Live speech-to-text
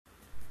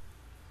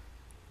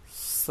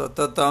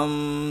સતતમ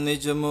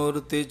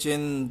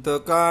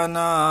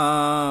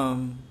નિજમૂર્તિચિંતકાનાં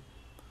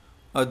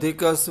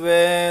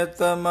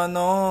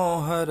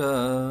અધિકશ્વેતમનોહર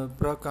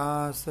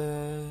પ્રકાશે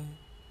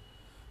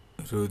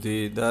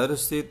હૃદિ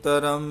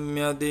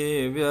દર્શિતરમ્ય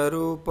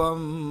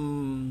દિવ્યરૂપમ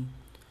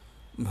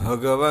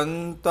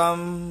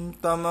ભગવન્तं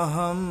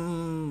તમહં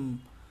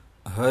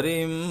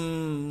હરિં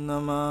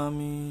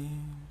નમામિ.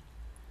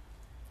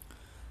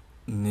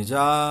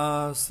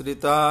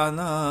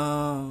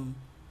 નિજાશ્રિતાનાં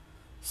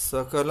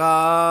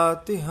સકલાતિહંતા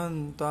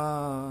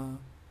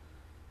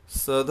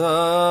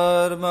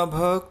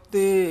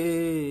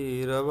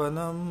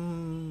સધર્મભક્તિરવનં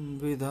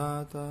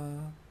વિધાતા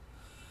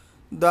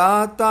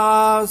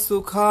દાતા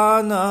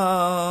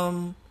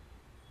સુખાનાં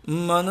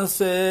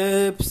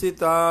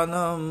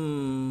મનસેપ્સિતાનાં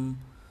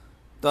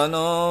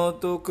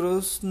તનોતુ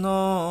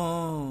કૃષ્ણો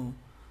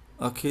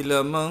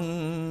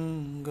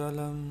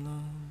અખિલમંગલમ.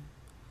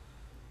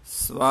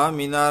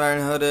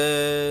 સ્વામિનારાયણ હરે,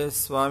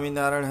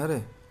 સ્વામિનારાયણ હરે.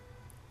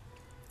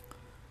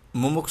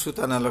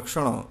 મુમુક્ષુતાના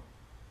લક્ષણો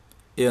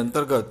એ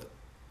અંતર્ગત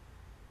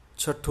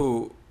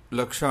છઠ્ઠું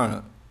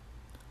લક્ષણ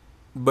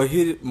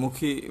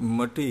બહિર્મુખી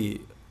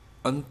મટી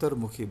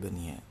અંતર્મુખી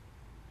બનીએ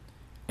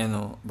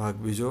એનો ભાગ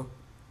બીજો.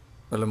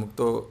 એટલે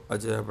મુક્તો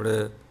આજે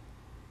આપણે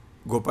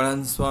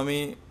ગોપાળાનંદ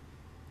સ્વામી,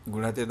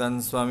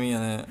 ગુણાતીતાનંદ સ્વામી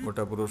અને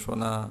મોટા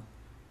પુરુષોના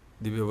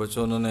દિવ્ય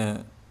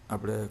વચનોને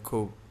આપણે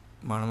ખૂબ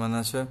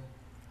માણવાના છે.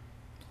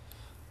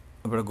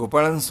 આપણે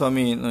ગોપાળાનંદ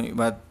સ્વામીની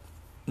વાત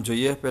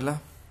જોઈએ. પહેલાં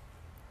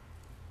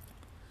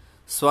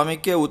સ્વામી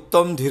કે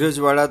ઉત્તમ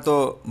ધીરજવાળા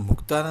તો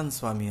મુક્તાનંદ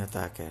સ્વામી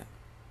હતા કે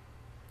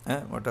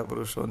મોટા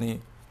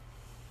પુરુષોની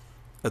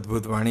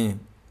અદ્ભુત વાણી.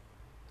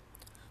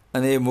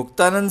 અને એ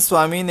મુક્તાનંદ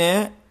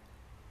સ્વામીને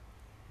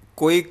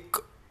કોઈક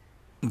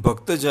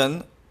ભક્તજન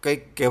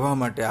કંઈક કહેવા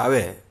માટે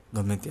આવે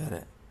ગમે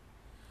ત્યારે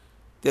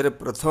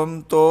પ્રથમ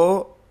તો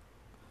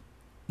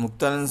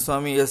મુક્તાનંદ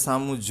સ્વામી એ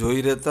સામું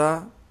જોઈ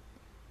રહેતા,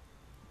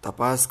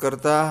 તપાસ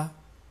કરતા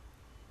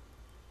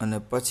અને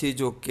પછી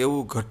જો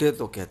કેવું ઘટે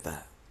તો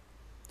કહેતા,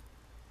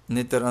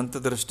 નહીતર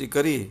અંતદ્રષ્ટિ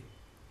કરી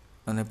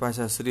અને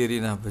પાછા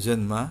શ્રીહરિના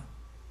ભજનમાં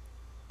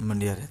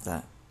મંડ્યા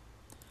રહેતા.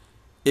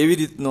 એવી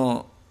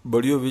રીતનો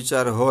બળિયો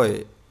વિચાર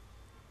હોય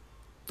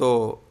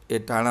તો એ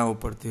ટાણા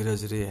ઉપર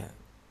ધીરજ રહે.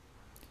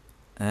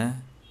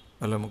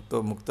 એટલે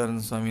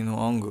મુક્તાનંદ સ્વામીનું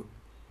અંગ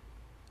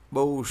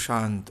બહુ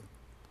શાંત,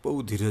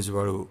 બહુ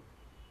ધીરજવાળું,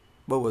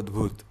 બહુ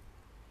અદ્ભુત.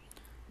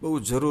 બહુ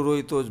જરૂર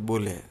હોય તો જ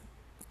બોલે,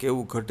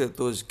 કેવું ઘટે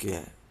તો જ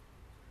કહે.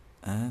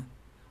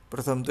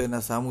 પ્રથમ તો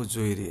એના સામું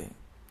જોઈ રહે,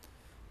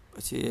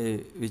 પછી એ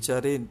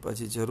વિચારીને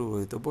પછી જરૂર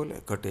હોય તો બોલે,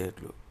 ઘટે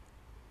એટલું.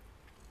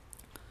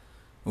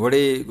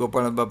 વળી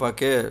ગોપાલ બાપા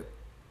કહે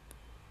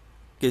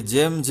કે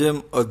જેમ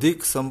જેમ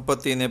અધિક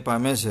સંપત્તિને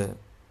પામે છે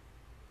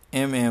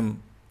એમ એમ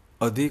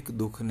અધિક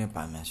દુઃખને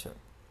પામે છે.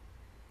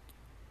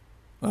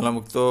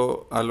 અમુક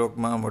તો આ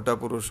લોકમાં મોટા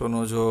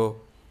પુરુષોનો જો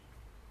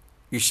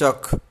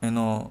ઈશક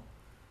એનો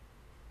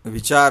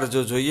વિચાર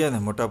જો જોઈએ ને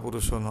મોટા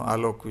પુરુષોનો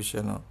આલોક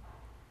વિશેનો,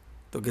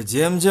 તો કે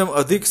જેમ જેમ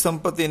અધિક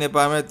સંપત્તિને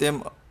પામે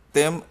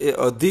તેમ એ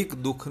અધિક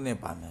દુઃખને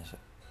પામે છે.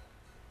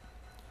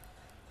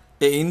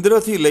 એ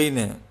ઇન્દ્રથી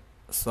લઈને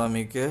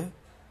સ્વામી કે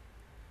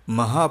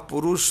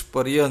મહાપુરુષ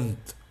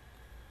પર્યંત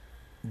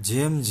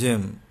જેમ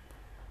જેમ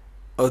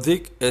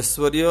અધિક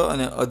ઐશ્વર્ય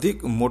અને અધિક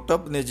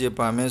મોટપને જે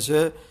પામે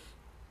છે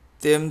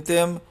તેમ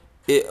તેમ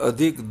એ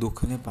અધિક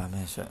દુઃખને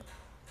પામે છે.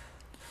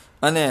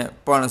 અને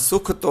પણ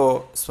સુખ તો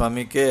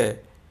સ્વામી કે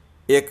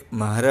એક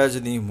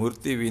મહારાજની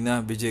મૂર્તિ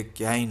વિના બીજે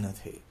ક્યાંય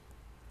નથી.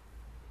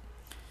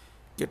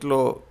 કેટલો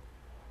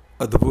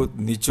અદ્ભુત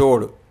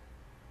નિચોડ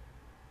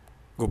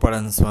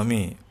ગોપાળાનંદ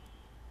સ્વામી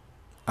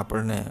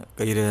આપણને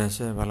કહી રહ્યા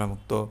છે. વાલા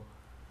મુક્તો,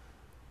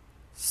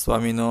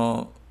 સ્વામીનો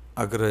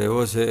આગ્રહ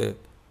એવો છે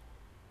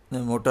ને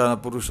મોટા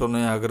પુરુષોનો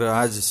આગ્રહ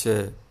આ જ છે,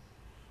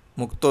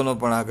 મુક્તોનો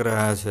પણ આગ્રહ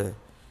આ છે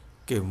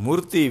કે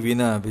મૂર્તિ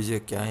વિના બીજે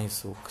ક્યાંય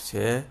સુખ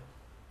છે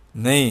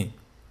નહીં.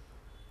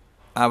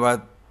 આ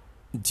વાત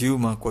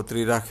જીવમાં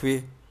કોતરી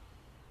રાખવી.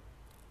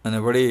 અને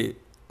વળી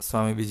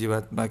સ્વામી બીજી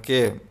વાતમાં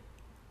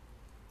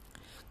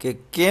કે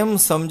કેમ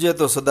સમજે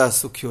તો સદા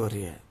સુખ્યો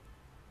રહે.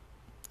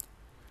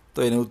 તો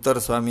એને ઉત્તર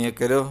સ્વામીએ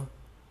કર્યો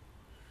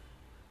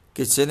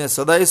કે જેને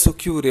સદાય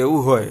સુખ્યું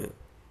રહેવું હોય,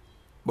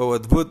 બહુ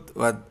અદ્ભુત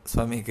વાત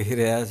સ્વામી કહી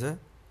રહ્યા છે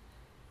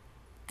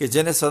કે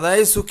જેને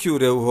સદાય સુખ્યું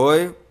રહેવું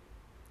હોય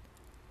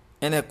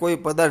એને કોઈ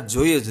પદાર્થ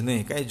જોઈએ જ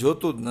નહીં, કાંઈ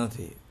જોતું જ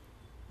નથી.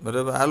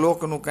 બરાબર, આ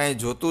લોકનું કાંઈ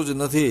જોતું જ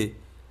નથી.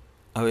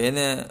 હવે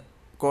એને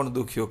કોણ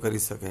દુખ્યો કરી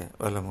શકે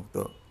વાલા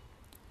મુક્તો.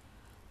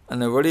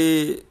 અને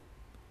વળી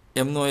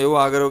એમનો એવો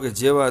આગ્રહ કે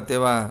જેવા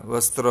તેવા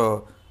વસ્ત્ર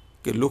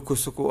કે લુખું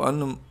સૂકું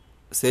અન્ન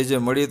સેજે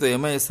મળી તો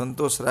એમાંય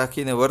સંતોષ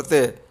રાખીને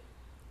વર્તે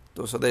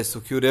તો સદાય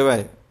સુખ્યું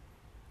રહેવાય.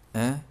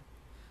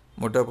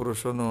 મોટા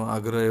પુરુષોનો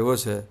આગ્રહ એવો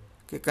છે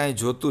કે કાંઈ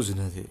જોતું જ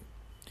નથી,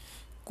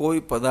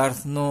 કોઈ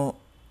પદાર્થનો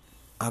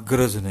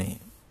આગ્રહ જ નહીં,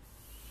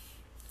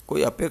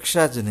 કોઈ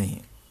અપેક્ષા જ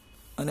નહીં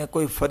અને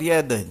કોઈ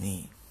ફરિયાદ જ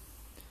નહીં.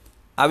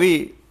 આવી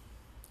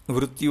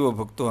વૃત્તિઓ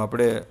ભક્તો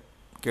આપણે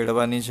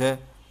કેળવાની છે.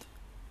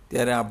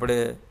 ત્યારે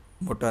આપણે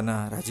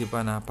મોટાના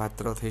રાજીપાના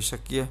પાત્ર થઈ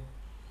શકીએ.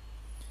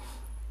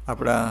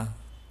 આપણા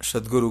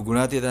સદગુરુ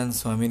ગુણાતીતાનંદ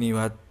સ્વામીની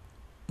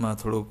વાતમાં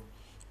થોડુંક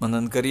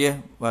મનન કરીએ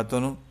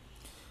વાતોનું.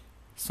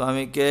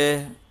 સ્વામી કે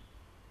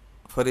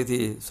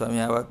ફરીથી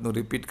સ્વામી આ વાતનું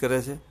રિપીટ કરે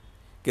છે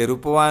કે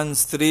રૂપવાન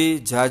સ્ત્રી,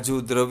 જાજુ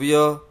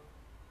દ્રવ્ય,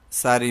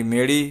 સારી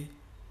મેળી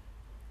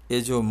એ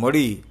જો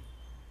મળી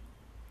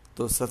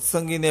તો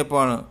સત્સંગીને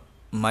પણ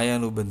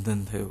માયાનું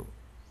બંધન થયું.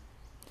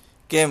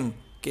 કેમ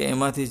કે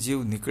એમાંથી જીવ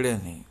નીકળે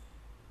નહીં.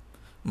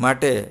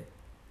 માટે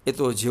એ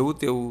તો જેવું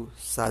તેવું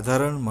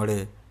સાધારણ મળે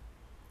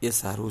એ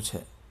સારું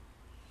છે.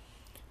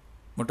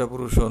 મોટા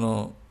પુરુષોનો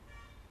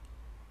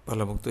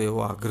ભલા ભક્તો એવો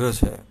આગ્રહ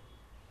છે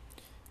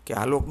કે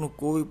આલોકનું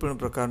કોઈ પણ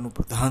પ્રકારનું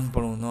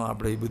પ્રધાનપણું ન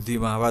આપણે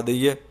બુદ્ધિમાં આવવા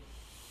દઈએ.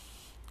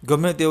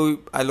 ગમે તેવી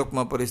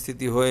આલોકમાં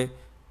પરિસ્થિતિ હોય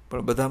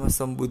પણ બધામાં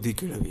સમબુદ્ધિ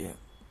કેળવીએ.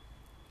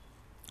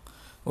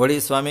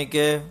 વળી સ્વામી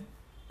કે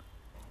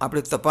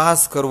આપણે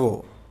તપાસ કરવો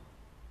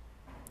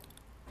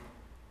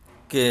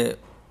કે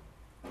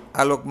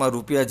આલોકમાં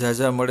રૂપિયા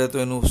ઝાઝા મળે તો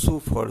એનું શું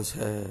ફળ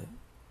છે.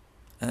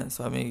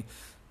 સ્વામી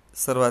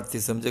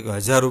શરૂઆતથી સમજે કે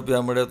 1000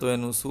 રૂપિયા મળે તો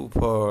એનું શું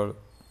ફળ,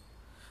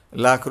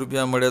 લાખ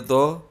રૂપિયા મળે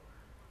તો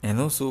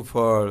એનું શું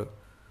ફળ,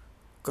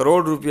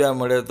 કરોડ રૂપિયા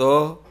મળે તો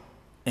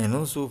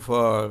એનું શું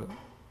ફળ.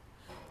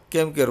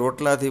 કેમ કે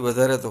રોટલાથી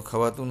વધારે તો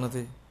ખવાતું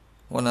નથી,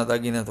 સોના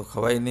દાગીના તો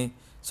ખવાય નહીં,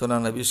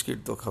 સોનાના બિસ્કિટ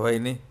તો ખવાય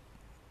નહીં.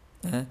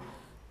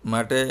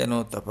 માટે એનો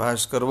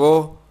તપાસ કરવો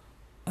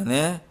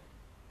અને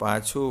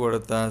પાછું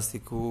વળતા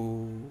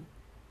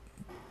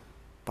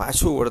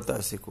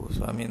શીખવું.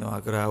 સ્વામીનો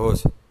આગ્રહ આવો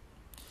છે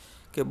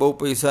કે બહુ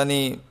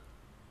પૈસાની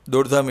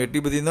દોડધામ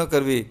એટલી બધી ન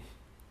કરવી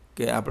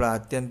કે આપણા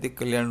આત્યંતિક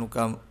કલ્યાણનું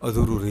કામ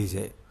અધૂરું રહી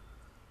જાય.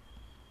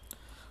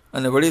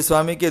 અને વળી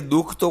સ્વામી કે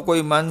દુઃખ તો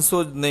કોઈ માનશો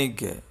જ નહીં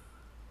કે,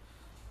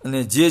 અને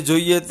જે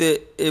જોઈએ તે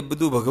એ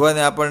બધું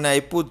ભગવાને આપણને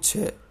આપ્યું જ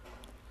છે.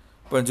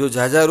 પણ જો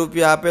ઝાઝા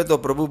રૂપિયા આપે તો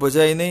પ્રભુ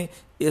ભજાય નહીં,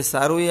 એ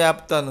સારું એ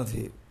આપતા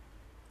નથી,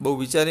 બહુ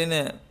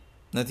વિચારીને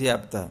નથી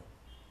આપતા.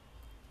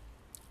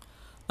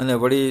 અને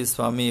વળી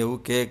સ્વામી એવું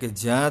કહે કે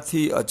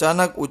જ્યાંથી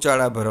અચાનક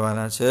ઉચાળા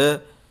ભરવાના છે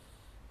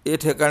એ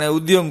ઠેકાણે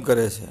ઉદ્યમ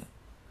કરે છે,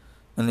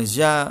 અને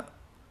જ્યાં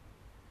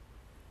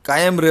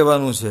કાયમ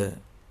રહેવાનું છે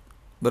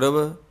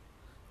બરાબર,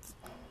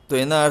 તો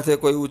એના અર્થે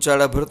કોઈ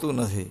ઉચાળા ભરતું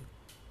નથી,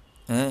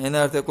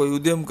 એના અર્થે કોઈ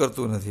ઉદ્યમ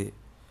કરતું નથી.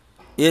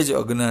 એ જ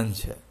અજ્ઞાન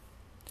છે.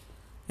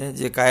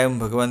 જે કાયમ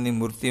ભગવાનની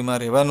મૂર્તિમાં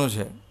રહેવાનું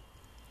છે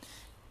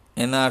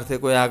એના અર્થે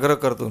કોઈ આગ્રહ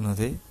કરતું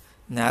નથી.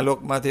 ને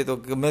આલોકમાંથી તો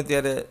ગમે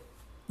ત્યારે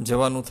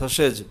જવાનું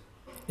થશે જ,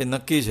 એ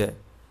નક્કી છે.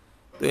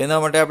 તો એના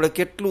માટે આપણે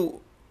કેટલું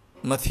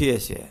મથીએ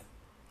છીએ.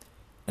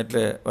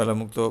 એટલે વાલા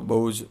મુક્તો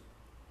બહુ જ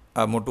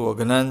આ મોટું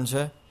અજ્ઞાન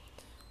છે,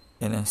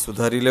 એને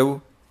સુધારી લેવું.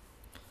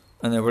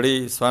 અને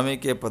વળી સ્વામી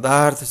કે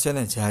પદાર્થ છે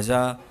ને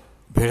ઝાઝા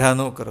ભેળા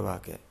ન કરવા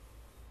કે.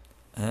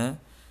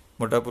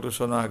 મોટા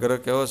પુરુષોનો આગ્રહ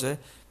કેવો છે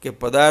કે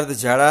પદાર્થ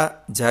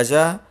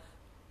ઝાઝા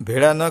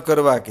ભેળા ન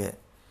કરવા કે,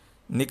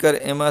 નીકર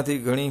એમાંથી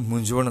ઘણી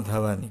મૂંઝવણ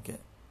થવાની કે,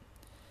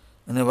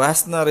 અને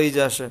વાસના રહી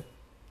જશે.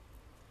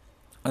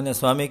 અને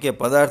સ્વામી કે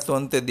પદાર્થ તો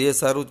અંતે દેહ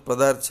સારું જ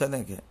પદાર્થ છે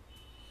ને કે,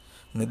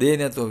 ને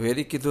દેહને તો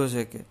વેરી કીધો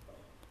છે કે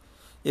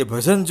એ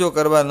ભજન જો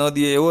કરવા ન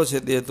દે એવો છે,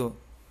 દેહ તો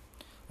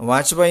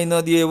વાંચવાય ન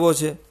દે એવો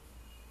છે.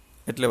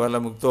 એટલે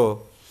વાલા મુક્તો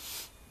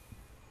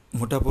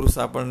મોટા પુરુષ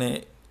આપણને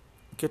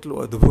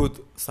કેટલું અદ્ભુત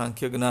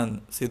સાંખ્ય જ્ઞાન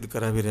સિદ્ધ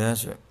કરાવી રહ્યા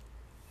છે.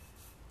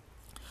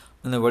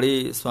 અને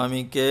વળી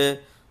સ્વામી કે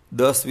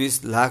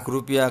 10-20 લાખ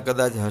રૂપિયા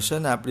કદાચ હશે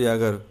ને આપણી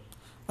આગળ,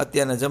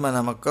 અત્યારના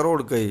જમાનામાં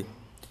કરોડ કહી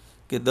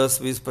કે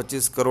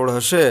 10-20-25 કરોડ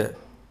હશે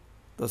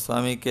તો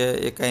સ્વામી કે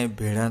એ કાંઈ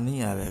ભેળા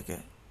નહીં આવે કે.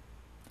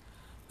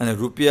 અને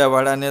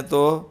રૂપિયાવાળાને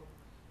તો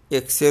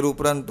એક શેર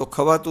ઉપરાંત તો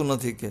ખવાતું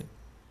નથી કે,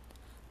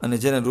 અને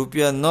જેને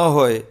રૂપિયા ન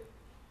હોય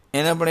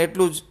એને પણ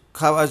એટલું જ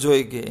ખાવા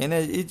જોઈએ કે, એને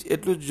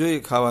એટલું જ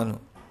જોઈએ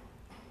ખાવાનું.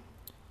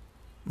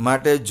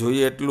 માટે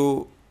જોઈએ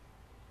એટલું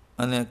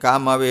અને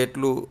કામ આવે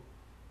એટલું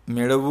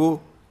મેળવવું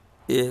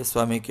એ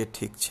સ્વામી કે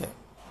ઠીક છે.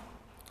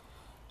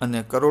 અને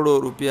કરોડો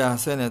રૂપિયા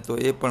હશે ને તો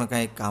એ પણ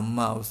કાંઈ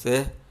કામમાં આવશે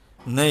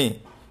નહીં.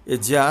 એ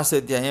જ્યાં હશે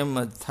ત્યાં એમ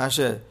જ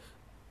થશે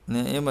ને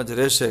એમ જ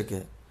રહેશે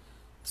કે.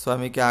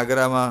 સ્વામી કે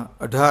આગ્રામાં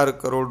 18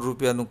 કરોડ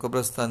રૂપિયાનું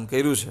કબ્રસ્તાન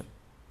કર્યું છે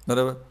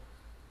બરાબર,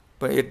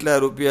 પણ એટલા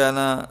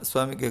રૂપિયાના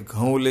સ્વામી કે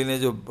ઘઉં લઈને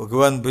જો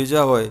ભગવાન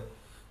ભેજા હોય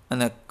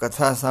અને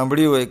કથા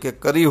સાંભળી હોય કે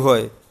કરી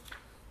હોય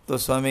તો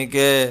સ્વામી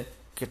કે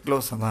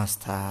કેટલો સમાસ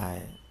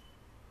થાય.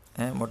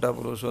 મોટા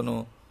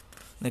પુરુષોનું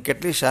ને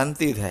કેટલી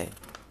શાંતિ થાય.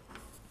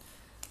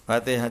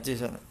 વાત એ સાચી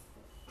છે ને.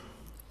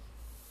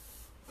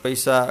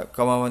 પૈસા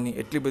કમાવાની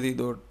એટલી બધી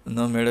દોડ ન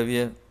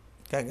મેળવીએ,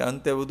 કારણ કે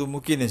અંતે બધું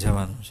મૂકીને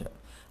જવાનું છે.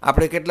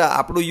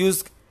 આપણું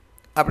યુઝ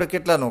આપણે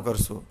કેટલાનો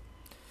કરશું.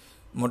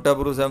 મોટા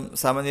પુરુષ આમ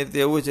સામાન્ય રીતે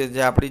એવું છે,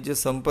 જે આપણી જે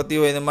સંપત્તિ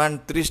હોય એને માંડ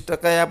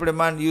 30% આપણે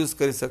માંડ યુઝ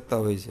કરી શકતા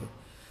હોય છે,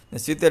 ને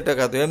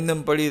 70% તો એમને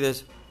એમ પડી રહે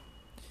છે.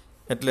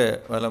 એટલે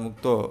વાલા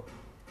મુક્તો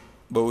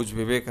બહુ જ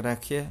વિવેક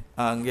રાખીએ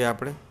આ અંગે.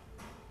 આપણે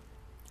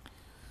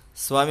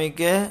સ્વામી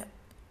કે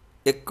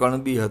એક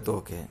કણબી હતો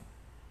કે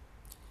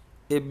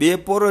એ 2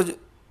 પોર જ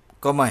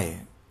કમાય,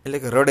 એટલે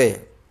કે રડે.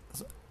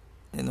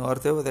 એનો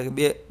અર્થ એવો થાય કે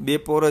બે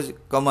પોર જ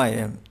કમાય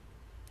એમ,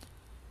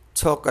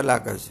 6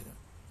 કલાક જ.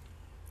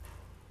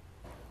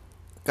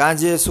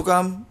 કાંજે શું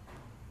કામ?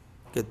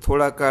 કે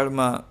થોડા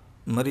કાળમાં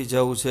મરી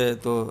જવું છે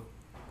તો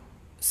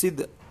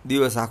સીધ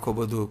દિવસ આખો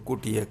બધું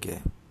કૂટી શકે.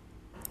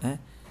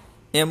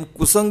 એમ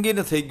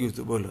કુસંગીને થઈ ગયું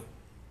હતું. બોલો,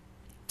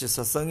 જે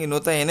સત્સંગી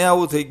નહોતા એને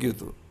આવું થઈ ગયું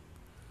હતું.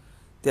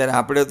 ત્યારે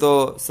આપણે તો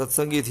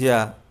સત્સંગી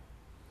થયા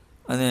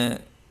અને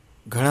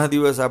ઘણા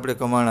દિવસ આપણે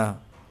કમાણા,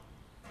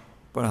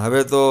 પણ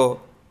હવે તો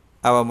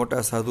આવા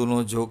મોટા સાધુનો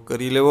જોગ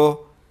કરી લેવો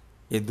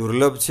એ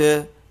દુર્લભ છે.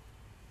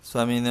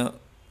 સ્વામીનો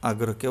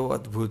આગ્રહ કેવો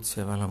અદ્ભુત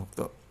છે વાલા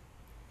ભક્તો.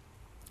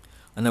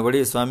 અને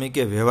વળી સ્વામી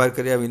કે વ્યવહાર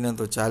કર્યા વિના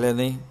તો ચાલે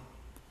નહીં,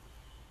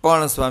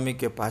 પણ સ્વામી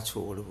કે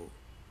પાછું વળવું,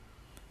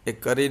 એ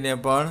કરીને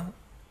પણ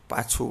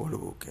પાછું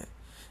વળવું, કે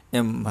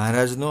એમ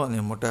મહારાજનો અને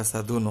મોટા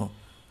સાધુનો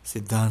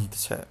સિદ્ધાંત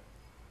છે.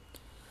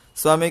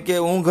 સ્વામી કે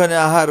ઊંઘ અને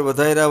આહાર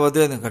વધાર્યા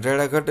વધે ને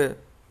ઘટાડ્યા ઘટે.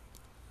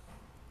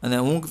 અને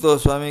ઊંઘ તો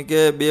સ્વામી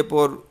કે 2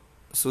 પોર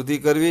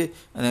સુધી કરવી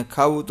અને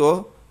ખાવું તો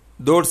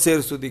 1.5 શેર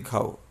સુધી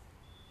ખાવું,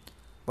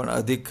 પણ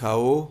અધિક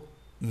ખાવું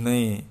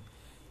નહીં.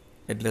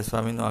 એટલે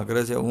સ્વામીનો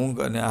આગ્રહ છે ઊંઘ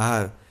અને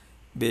આહાર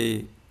બે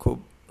ખૂબ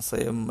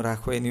સંયમ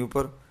રાખવા એની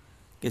ઉપર,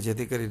 કે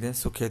જેથી કરીને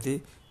સુખેથી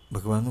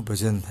ભગવાનનું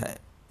ભજન થાય.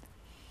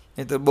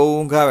 નહીં તો બહુ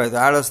ઊંઘ આવે તો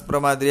આળસ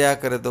પ્રમાદ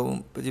રહ્યા કરે તો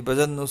પછી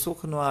ભજનનું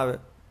સુખ ન આવે.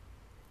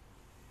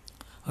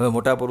 હવે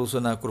મોટા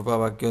પુરુષોના કૃપા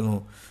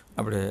વાક્યોનું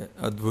આપણે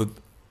અદ્ભુત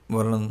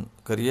વર્ણન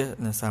કરીએ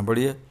અને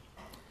સાંભળીએ.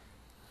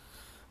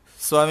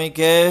 સ્વામી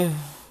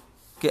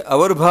કે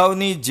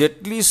અવરભાવની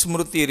જેટલી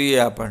સ્મૃતિ રહે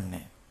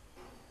આપણને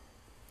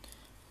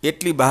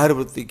એટલી બહાર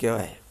વૃત્તિ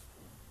કહેવાય.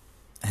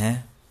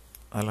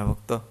 વાલા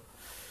ભક્તો,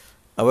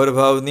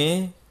 અવરભાવની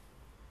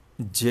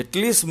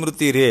જેટલી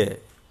સ્મૃતિ રહે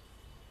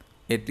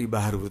એટલી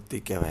બહાર વૃત્તિ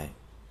કહેવાય.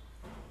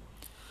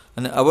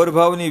 અને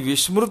અવરભાવની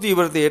વિસ્મૃતિ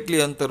વર્તે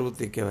એટલી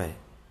અંતર્વૃત્તિ કહેવાય.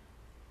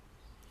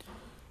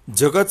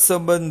 જગત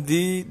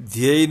સંબંધી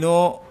ધ્યેયનો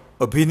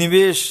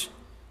અભિનિવેશ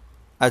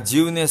આ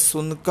જીવને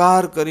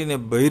સુનકાર કરીને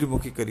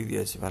બહિર્મુખી કરી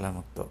દે છે વાલા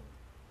ભક્તો.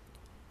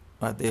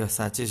 વાત એ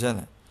સાચી છે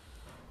ને.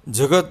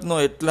 જગતનો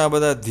એટલા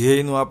બધા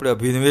ધ્યેયનો આપણે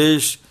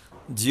અભિનિવેશ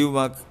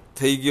જીવમાં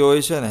થઈ ગયો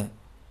હોય છે ને,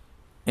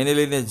 એને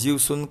લઈને જીવ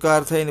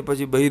સુનકાર થઈને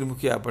પછી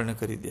બહિર્મુખી આપણને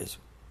કરી દે છે.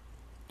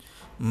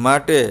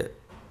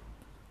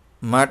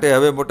 માટે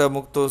હવે મોટા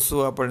મુક્તો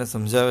શું આપણને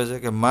સમજાવે છે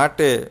કે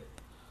માટે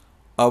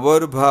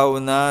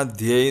અવરભાવના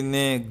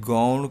ધ્યેયને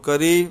ગૌણ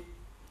કરી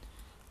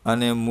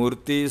અને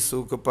મૂર્તિ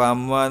સુખ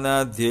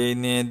પામવાના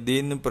ધ્યેયને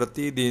દિન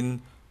પ્રતિદિન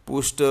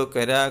પુષ્ટ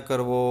કર્યા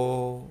કરવો.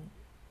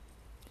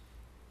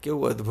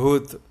 કેવું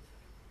અદ્ભુત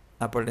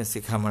આપણને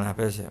શિખામણ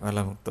આપે છે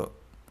વાલા મુક્તો.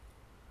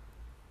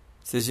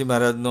 શ્રીજી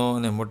મહારાજનો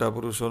અને મોટા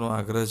પુરુષોનો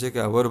આગ્રહ છે કે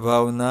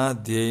અવરભાવના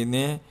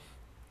ધ્યેયને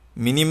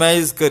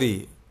મિનિમાઇઝ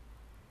કરી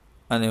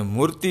અને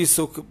મૂર્તિ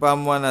સુખ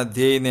પામવાના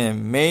ધ્યેયને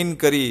મેઇન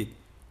કરી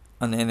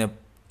અને એને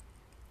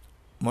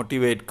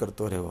મોટિવેટ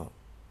કરતો રહેવો.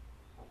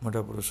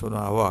 મોટા પુરુષોનો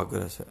આવો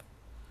આગ્રહ છે.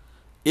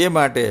 એ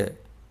માટે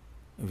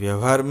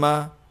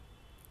વ્યવહારમાં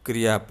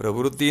ક્રિયા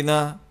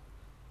પ્રવૃત્તિના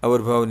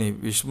અવરભાવની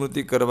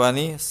વિસ્મૃતિ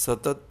કરવાની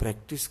સતત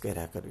પ્રેક્ટિસ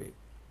કર્યા કરવી.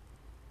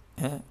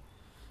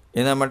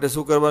 એના માટે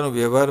શું કરવાનું?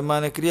 વ્યવહારમાં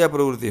અને ક્રિયા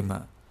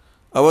પ્રવૃત્તિમાં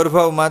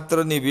અવરભાવ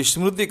માત્રની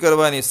વિસ્મૃતિ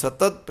કરવાની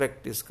સતત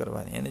પ્રેક્ટિસ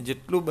કરવાની. એને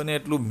જેટલું બને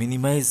એટલું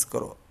મિનિમાઇઝ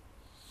કરો.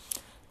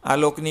 આ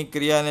લોકની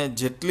ક્રિયાને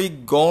જેટલી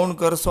ગૌણ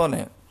કરશો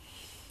ને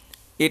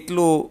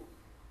એટલું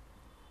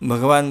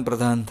ભગવાન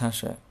પ્રધાન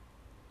થશે.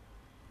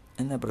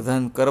 એને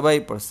પ્રધાન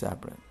કરવાય પડશે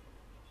આપણે,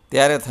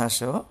 ત્યારે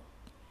થશે.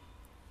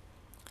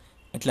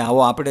 એટલે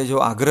આવો આપણે જો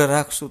આગ્રહ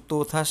રાખશું તો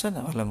થશે ને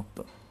વાલા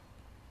મુક્તો.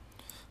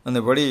 અને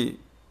વળી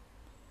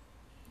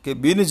કે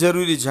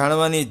બિનજરૂરી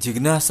જાણવાની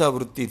જિજ્ઞાસા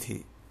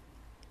વૃત્તિથી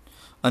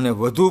અને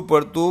વધુ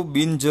પડતું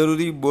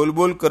બિનજરૂરી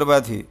બોલબોલ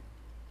કરવાથી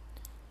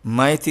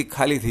માહિતી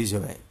ખાલી થઈ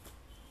જવાય.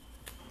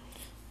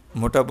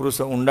 મોટા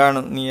પુરુષો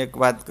ઊંડાણની એક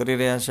વાત કરી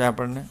રહ્યા છે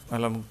આપણને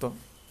વાલા મુક્તો,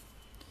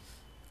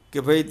 કે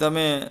ભાઈ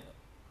તમે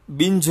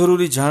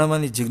બિનજરૂરી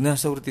જાણવાની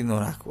જિજ્ઞાસા વૃત્તિ ન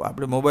રાખવો.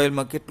 આપણે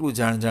મોબાઈલમાં કેટલું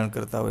જાણ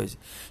કરતા હોય છે,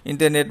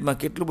 ઇન્ટરનેટમાં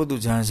કેટલું બધું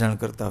જાણ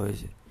કરતા હોય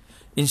છે,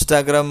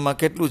 ઇન્સ્ટાગ્રામમાં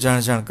કેટલું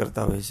જાણ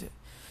કરતા હોય છે.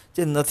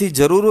 જે નથી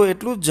જરૂર હોય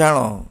એટલું જ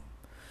જાણો,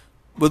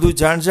 બધું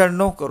જાણ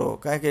ન કરો.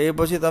 કારણ કે એ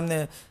પછી તમને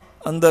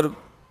અંદર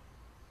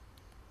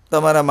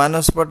તમારા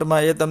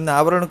માનસપટમાં એ તમને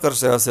આવરણ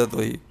કરશે હશે તો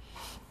એ.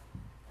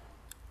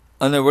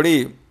 અને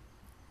વળી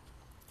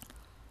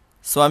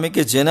સ્વામી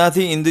કે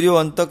જેનાથી ઇન્દ્રિયો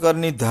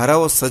અંતકરની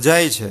ધારાઓ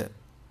સજાય છે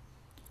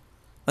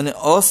અને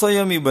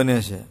અસંયમી બને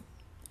છે,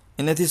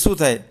 એનાથી શું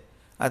થાય?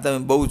 આ તમે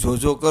બહુ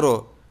જોજો કરો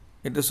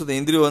એટલે શું થાય?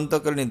 ઇન્દ્રિયો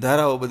અંતકરની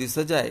ધારાઓ બધી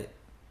સજાય,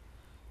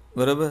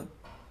 બરાબર,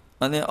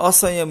 અને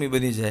અસંયમી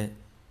બની જાય.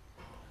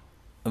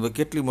 હવે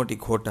કેટલી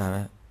મોટી ખોટ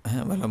આવે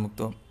ભલા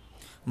મુક્તો.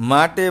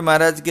 માટે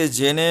મહારાજ કે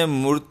જેને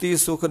મૂર્તિ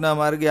સુખના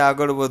માર્ગે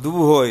આગળ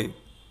વધવું હોય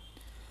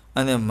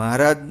અને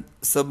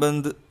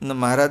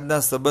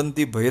મહારાજના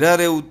સંબંધથી ભૈરા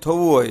રહેવું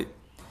થવું હોય,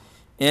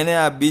 એને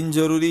આ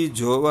બિનજરૂરી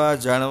જોવા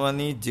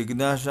જાણવાની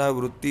જિજ્ઞાસા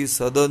વૃત્તિ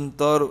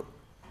સદંતર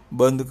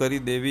બંધ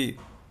કરી દેવી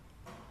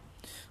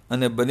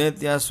અને બને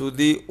ત્યાં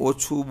સુધી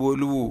ઓછું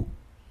બોલવું,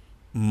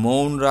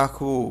 મૌન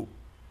રાખવું.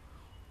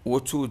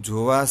 ઓછું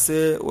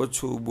જોવાશે,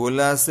 ઓછું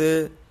બોલાશે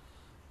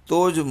તો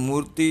જ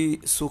મૂર્તિ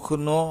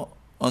સુખનો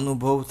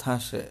અનુભવ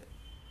થશે.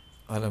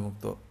 હાલે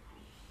મુક્તો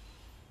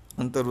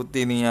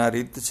અંતર્વૃત્તિની આ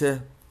રીત છે,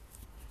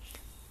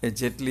 એ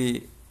જેટલી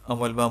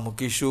અમલમાં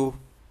મૂકીશું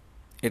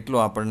એટલો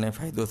આપણને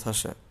ફાયદો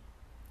થશે.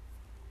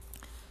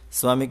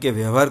 સ્વામી કે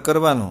વ્યવહાર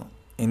કરવાનો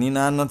એની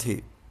ના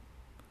નથી,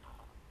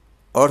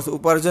 અર્થ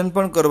ઉપાર્જન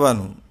પણ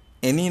કરવાનું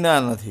એની ના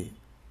નથી,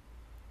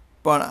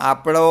 પણ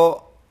આપણો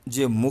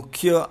જે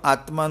મુખ્ય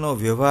આત્માનો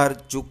વ્યવહાર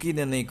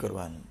ચૂકીને નહીં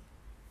કરવાનું,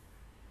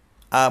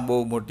 આ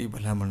બહુ મોટી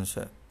ભલામણ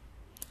છે.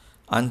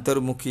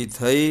 આંતરમુખી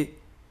થઈ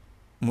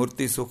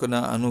મૂર્તિ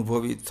સુખના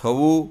અનુભવી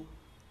થવું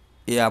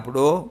એ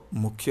આપણો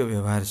મુખ્ય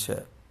વ્યવહાર છે.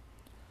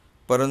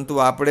 પરંતુ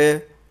આપણે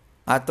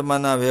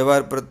આત્માના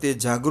વ્યવહાર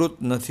પ્રત્યે જાગૃત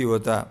નથી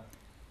હોતા,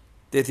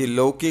 તેથી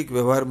લૌકિક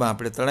વ્યવહારમાં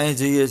આપણે તણાઈ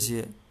જઈએ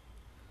છીએ.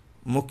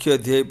 મુખ્ય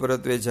ધ્યેય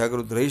પરત્વે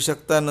જાગૃત રહી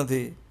શકતા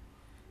નથી.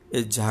 એ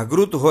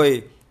જાગૃત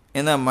હોય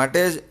એના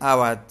માટે જ આ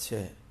વાત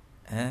છે,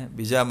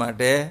 બીજા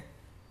માટે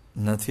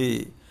નથી.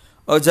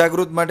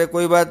 અજાગૃત માટે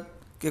કોઈ વાત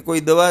કે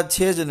કોઈ દવા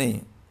છે જ નહીં.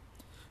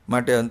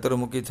 માટે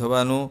અંતર્મુખી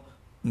થવાનું,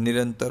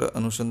 નિરંતર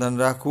અનુસંધાન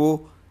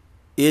રાખવું,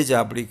 એ જ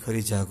આપણી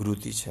ખરી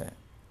જાગૃતિ છે.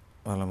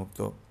 વાલા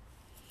મુક્તો,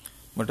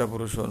 મોટા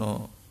પુરુષોનો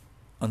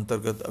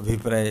અંતર્ગત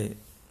અભિપ્રાય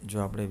જો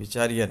આપણે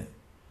વિચારીએ ને,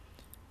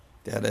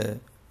 ત્યારે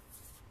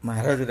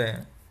મહારાજને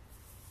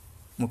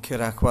મુખ્ય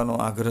રાખવાનો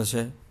આગ્રહ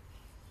છે,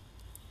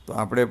 તો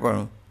આપણે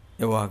પણ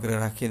એવો આગ્રહ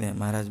રાખીને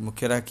મહારાજ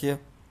મુખ્ય રાખીએ.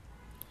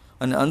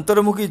 અને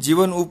અંતર્મુખી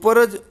જીવન ઉપર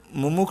જ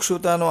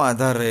મુમુક્ષુતાનો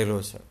આધાર રહેલો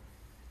છે.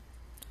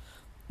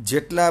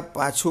 જેટલા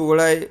પાછું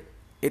વળાય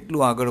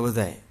એટલું આગળ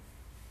વધાય.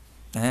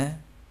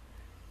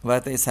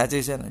 વાત એ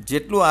સાચી છે ને?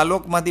 જેટલું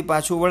આલોકમાંથી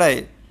પાછું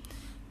વળાય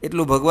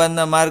એટલું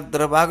ભગવાનના માર્ગ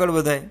તરફ આગળ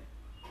વધાય.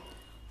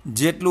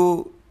 જેટલું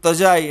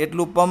તજાય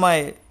એટલું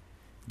પમાય,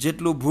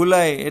 જેટલું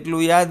ભૂલાય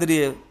એટલું યાદ રહે,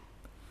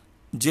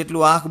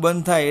 જેટલું આંખ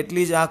બંધ થાય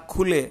એટલી જ આંખ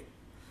ખુલે,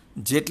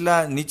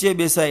 જેટલા નીચે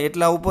બેસાય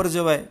એટલા ઉપર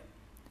જવાય.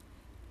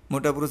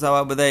 મોટા પુરુષ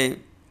આવા બધાય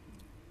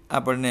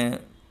આપણને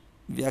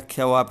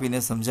વ્યાખ્યાઓ આપીને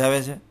સમજાવે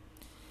છે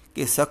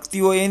કે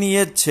શક્તિઓ એની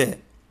એ જ છે,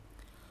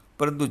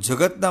 પરંતુ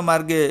જગતના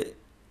માર્ગે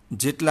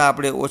જેટલા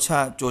આપણે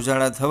ઓછા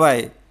ચોજાળા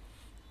થવાય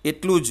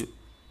એટલું જ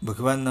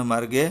ભગવાનના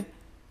માર્ગે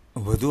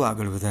વધુ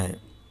આગળ વધાય.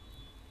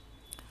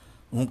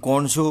 હું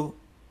કોણ છું,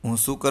 હું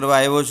શું કરવા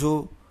આવ્યો છું,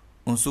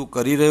 હું શું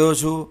કરી રહ્યો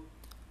છું,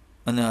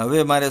 અને હવે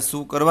મારે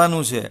શું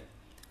કરવાનું છે,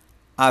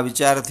 આ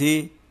વિચારથી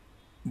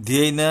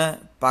ધ્યેયને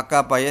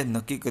પાકા પાયે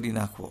નક્કી કરી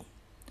નાખવો,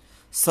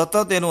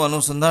 સતત એનું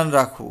અનુસંધાન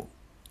રાખવું,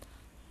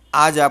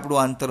 આ જ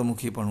આપણું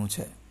આંતરમુખીપણું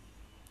છે.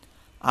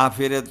 આ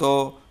ફેરે તો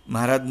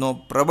મહારાજનો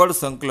પ્રબળ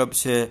સંકલ્પ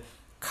છે,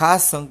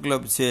 ખાસ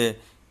સંકલ્પ છે.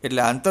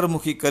 એટલે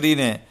આંતરમુખી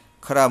કરીને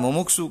ખરા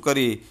મુમુક્ષુ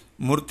કરી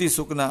મૂર્તિ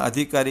સુખના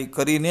અધિકારી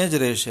કરીને જ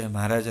રહેશે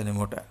મહારાજ અને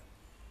મોટા.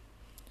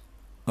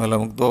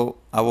 અલમુક તો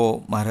આવો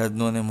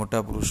મહારાજનો અને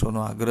મોટા પુરુષોનો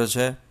આગ્રહ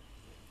છે.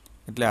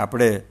 એટલે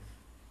આપણે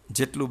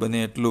જેટલું બને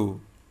એટલું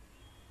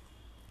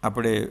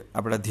આપણે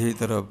આપણા ધ્યેય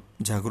તરફ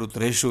જાગૃત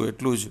રહીશું,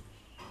 એટલું જ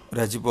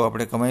રાજીપો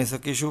આપણે કમાઈ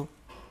શકીશું.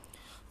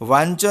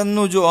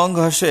 વાંચનનું જો અંગ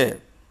હશે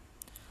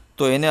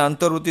તો એને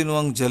અંતર્વૃત્તિનું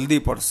અંગ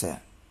જલ્દી પડશે.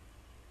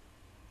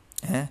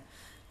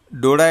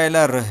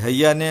 ડોળાયેલા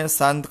હૈયાને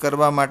શાંત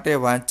કરવા માટે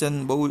વાંચન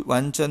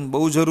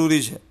બહુ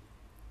જરૂરી છે.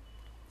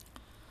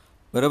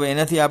 બરાબર?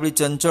 એનાથી આપણી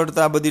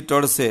ચંચળતા બધી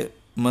ટળશે,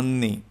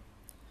 મનની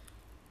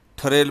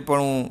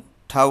ઠરેલપણું,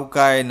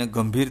 ઠાવકાય ને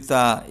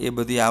ગંભીરતા એ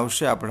બધી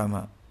આવશે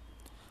આપણામાં.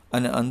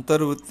 અને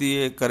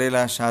અંતર્વૃત્તિએ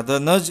કરેલા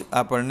સાધન જ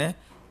આપણને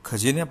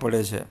ખજીને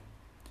પડે છે.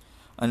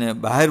 અને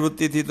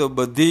બહારવૃત્તિથી તો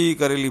બધી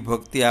કરેલી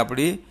ભક્તિ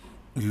આપણી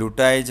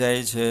લૂંટાઈ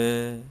જાય છે.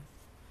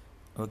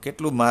 હવે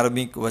કેટલું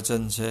માર્મિક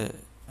વચન છે.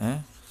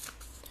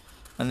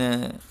 અને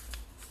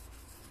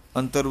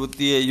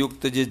અંતર્વૃત્તિએ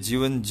યુક્ત જે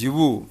જીવન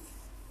જીવવું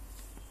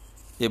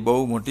એ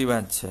બહુ મોટી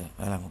વાત છે.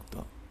 પહેલા મુક્તો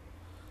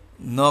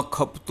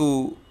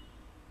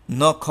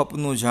ન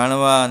ખપનું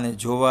જાણવા અને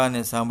જોવા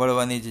અને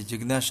સાંભળવાની જે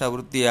જિજ્ઞાસા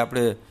વૃત્તિ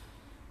આપણે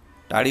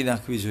ટાળી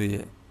નાખવી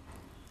જોઈએ.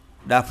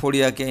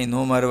 ડાફોડિયા ક્યાંય ન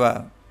મારવા,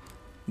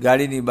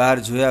 ગાડીની બહાર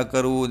જોયા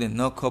કરવું ને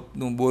ન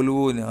ખપનું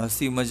બોલવું ને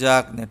હસી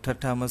મજાક ને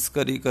ઠઠ્ઠા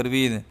મસ્કરી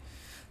કરવી ને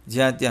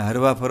જ્યાં ત્યાં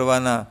હરવા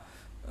ફરવાના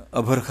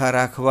અભરખા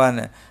રાખવા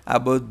ને આ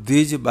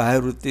બધી જ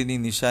બહારવૃત્તિની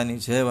નિશાની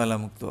છે વાલા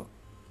મુક્તો.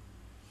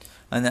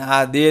 અને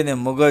આ દેહ ને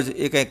મગજ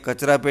એ કંઈ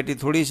કચરા પેટી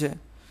થોડી છે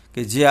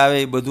કે જે આવે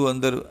એ બધું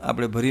અંદર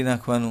આપણે ભરી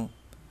નાખવાનું.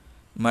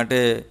 માટે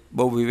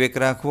બહુ વિવેક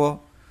રાખવો,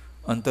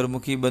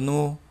 અંતર્મુખી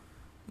બનવું,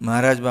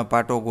 મહારાજમાં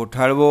પાટો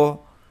ગોઠાડવો,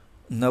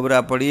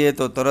 નબળા પડીએ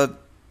તો તરત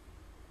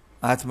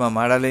હાથમાં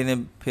માળા લઈને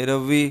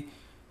ફેરવવી,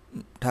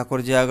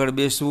 ઠાકોરજી આગળ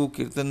બેસવું,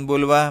 કીર્તન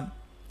બોલવા.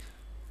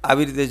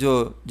 આવી રીતે જો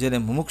જેને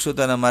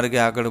મુમુક્ષુતાના માર્ગે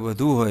આગળ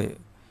વધવું હોય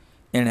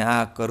એણે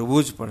આ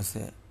કરવું જ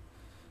પડશે.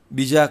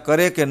 બીજા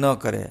કરે કે ન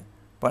કરે,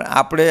 પણ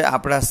આપણે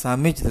આપણા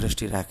સામે જ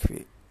દ્રષ્ટિ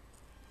રાખવી.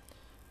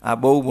 આ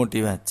બહુ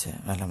મોટી વાત છે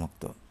વહેલા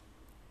મુક્તો.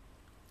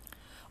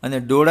 અને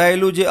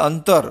ડોળાયેલું જે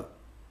અંતર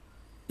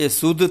એ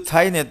શુદ્ધ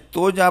થાય ને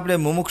તો જ આપણે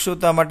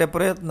મુમુક્ષુતા માટે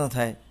પ્રયત્ન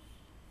થાય.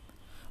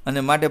 અને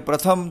માટે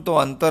પ્રથમ તો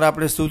અંતર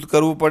આપણે શુદ્ધ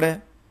કરવું પડે.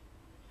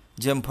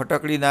 જેમ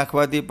ફટકડી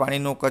નાખવાથી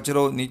પાણીનો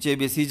કચરો નીચે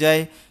બેસી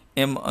જાય,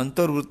 એમ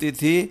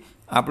અંતર્વૃત્તિથી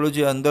આપણો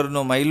જે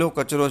અંદરનો માયલો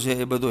કચરો છે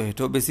એ બધો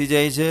હેઠો બેસી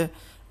જાય છે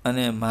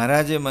અને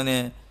મહારાજે મને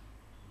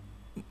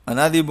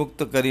અનાદિમુક્ત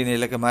કરીને,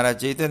 એટલે કે મારા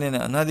ચૈતન્યને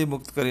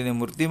અનાદિમુક્ત કરીને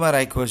મૂર્તિમાં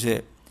રાખ્યો છે.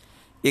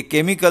 એ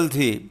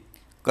કેમિકલથી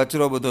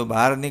કચરો બધો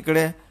બહાર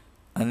નીકળે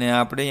અને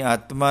આપણી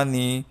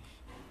આત્માની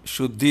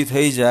શુદ્ધિ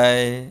થઈ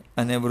જાય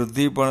અને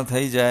વૃદ્ધિ પણ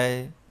થઈ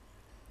જાય.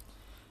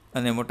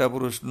 અને મોટા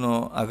પુરુષનો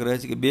આગ્રહ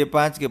છે કે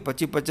 2-5 કે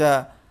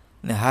 25-50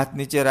 ને હાથ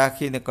નીચે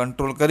રાખીને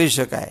કંટ્રોલ કરી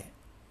શકાય.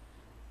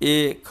 એ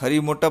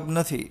ખરી મોટપ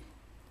નથી,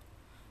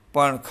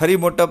 પણ ખરી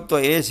મોટપ તો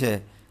એ છે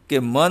કે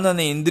મન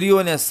અને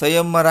ઇન્દ્રિયોને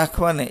સંયમમાં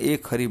રાખવાને એ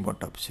ખરી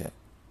મોટપ છે.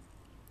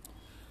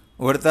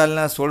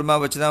 વડતાલના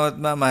 16મા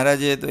વચનામૃતમાં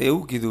મહારાજે તો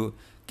એવું કીધું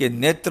કે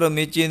નેત્ર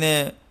મીચીને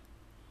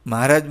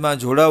મહારાજમાં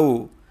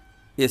જોડાવું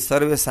એ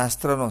સર્વે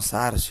શાસ્ત્રનો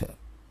સાર છે.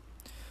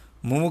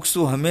 મુમુક્ષુ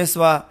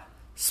હંમેશા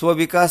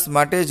સ્વવિકાસ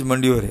માટે જ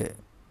મંડ્યો રહે.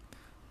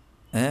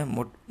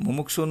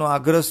 મુમુક્ષુનો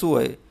આગ્રહ શું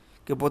હોય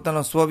કે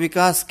પોતાનો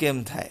સ્વવિકાસ કેમ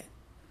થાય,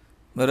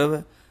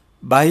 બરાબર.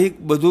 બાહિક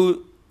બધું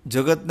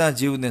જગતના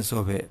જીવને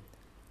શોભે,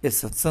 એ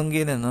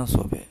સત્સંગીને ન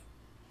શોભે.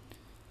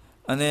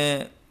 અને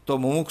તો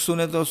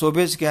મુમુક્ષુને તો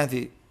શોભે જ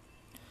ક્યાંથી?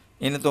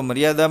 એને તો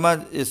મર્યાદામાં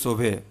જ એ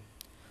શોભે.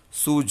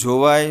 શું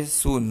જોવાય,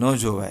 શું ન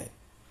જોવાય,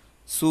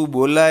 શું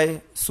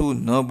બોલાય, શું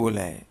ન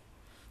બોલાય,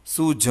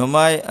 શું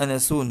જમાય અને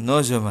શું ન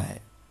જમાય,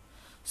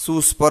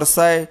 શું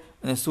સ્પર્શાય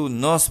અને શું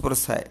ન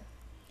સ્પર્શાય.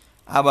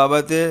 આ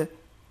બાબતે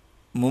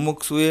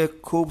મુમુક્ષુએ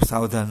ખૂબ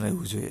સાવધાન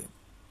રહેવું જોઈએ.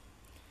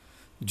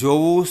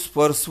 જોવું,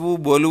 સ્પર્શવું,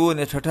 બોલવું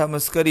અને ઠઠ્ઠા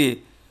મસ્કરી,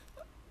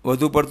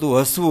 વધુ પડતું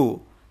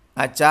હસવું,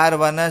 આ 4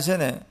 વાના છે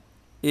ને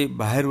એ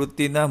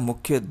બાહ્યવૃત્તિના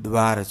મુખ્ય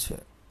દ્વાર છે.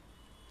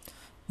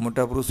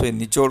 મોટા પુરુષોએ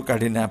નિચોડ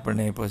કાઢીને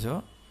આપણને આપ્યો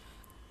છે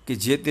કે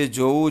જે તે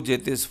જોવું, જે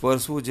તે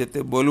સ્પર્શવું, જે તે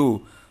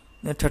બોલવું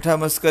ને ઠઠ્ઠા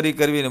મસ્કરી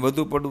કરવી ને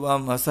વધુ પડતું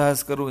આમ હસાહસ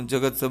કરવું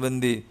જગત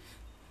સંબંધી,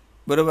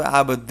 બરાબર.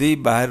 આ બધી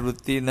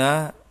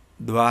બાહ્યવૃત્તિના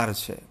દ્વાર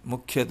છે,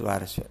 મુખ્ય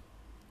દ્વાર છે.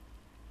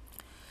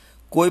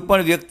 કોઈ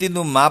પણ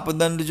વ્યક્તિનું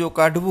માપદંડ જો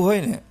કાઢવું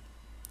હોય ને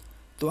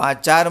તો આ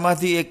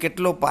 4માંથી એ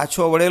કેટલો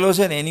પાછો વળેલો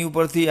છે ને એની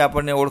ઉપરથી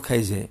આપણને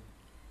ઓળખાઈ જાય.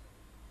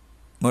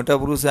 મોટા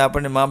પુરુષે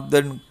આપણને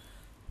માપદંડ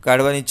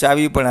કાઢવાની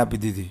ચાવી પણ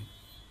આપી દીધી.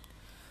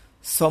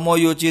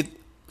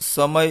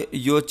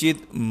 સમયોચિત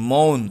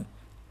મૌન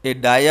એ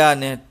ડાયા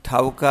અને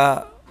ઠાવકા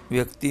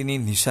વ્યક્તિની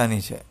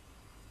નિશાની છે.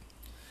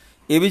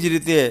 એવી જ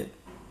રીતે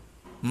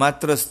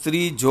માત્ર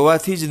સ્ત્રી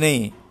જોવાથી જ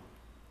નહીં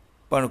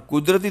પણ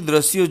કુદરતી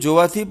દ્રશ્યો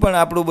જોવાથી પણ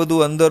આપણું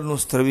બધું અંદરનું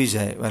સ્ત્રવી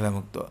જાય. વહેલા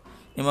મુક્તો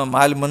એમાં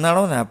માલ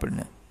મનાણો ને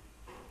આપણને.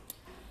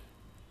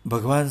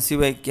 ભગવાન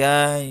સિવાય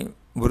ક્યાંય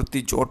વૃત્તિ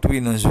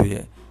ચોંટવી ન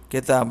જોઈએ,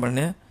 કહેતા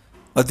આપણને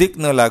અધિક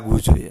ન લાગવું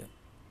જોઈએ.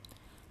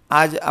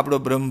 આ જ આપણો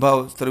બ્રહ્મભાવ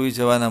સ્ત્રવી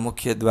જવાના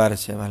મુખ્ય દ્વાર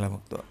છે. વહેલા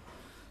મુક્તો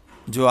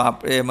જો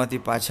આપણે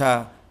એમાંથી પાછા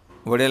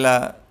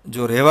વળેલા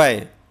જો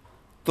રહેવાય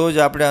તો જ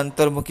આપણે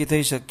અંતર્મુખી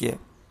થઈ શકીએ.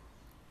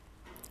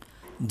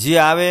 જે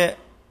આવે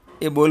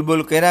એ બોલ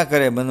બોલ કર્યા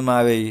કરે, મનમાં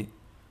આવે એ,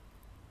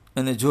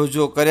 અને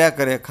જો કર્યા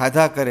કરે,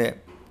 ખાધા કરે.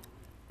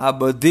 આ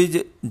બધી જ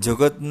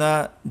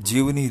જગતના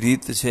જીવની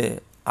રીત છે,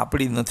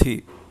 આપણી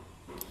નથી.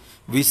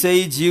 વિષય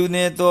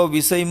જીવને તો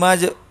વિષયમાં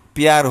જ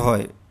પ્યાર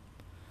હોય.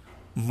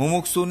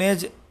 મુમુક્ષુને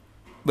જ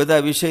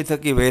બધા વિષય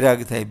થકી વૈરાગ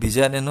થાય,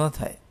 બીજાને ન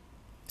થાય.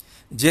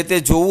 જે તે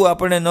જોવું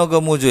આપણને ન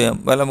ગમવું જોઈએ. એમ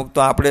ભલા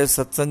મુક્તો આપણે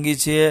સત્સંગી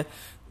છીએ,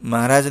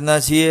 મહારાજના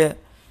છીએ,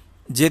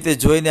 જે તે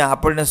જોઈને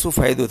આપણને શું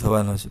ફાયદો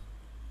થવાનો છે?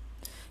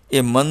 એ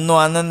મનનો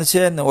આનંદ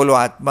છે ને ઓલો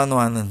આત્માનો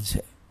આનંદ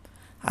છે.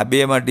 આ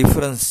બેમાં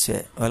ડિફરન્સ છે.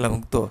 ભલા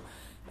મુક્તો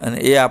અને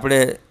એ આપણે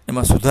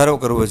એમાં સુધારો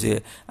કરવો જોઈએ.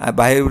 આ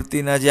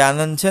બાહ્યવૃત્તિના જે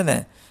આનંદ છે ને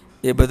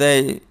એ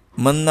બધાય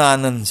મનના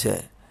આનંદ છે,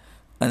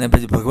 અને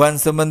પછી ભગવાન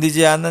સંબંધી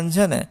જે આનંદ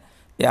છે ને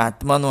એ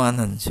આત્માનો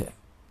આનંદ છે.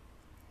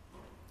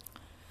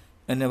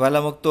 અને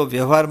વાલા મુક્તો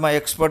વ્યવહારમાં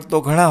એક્સપર્ટ તો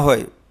ઘણા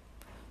હોય,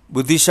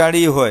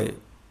 બુદ્ધિશાળી હોય,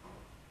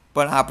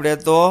 પણ આપણે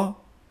તો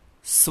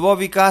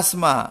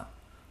સ્વવિકાસમાં,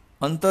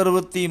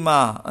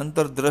 અંતર્વૃત્તિમાં,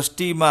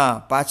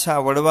 અંતરદ્રષ્ટિમાં પાછા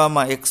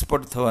વળવામાં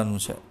એક્સપર્ટ થવાનું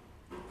છે.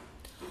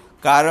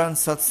 કારણ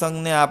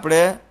સત્સંગને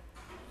આપણે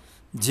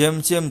જેમ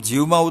જેમ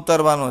જીવમાં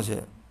ઉતારવાનો છે,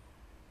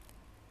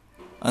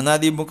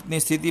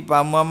 અનાદિમુક્તની સ્થિતિ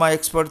પામવામાં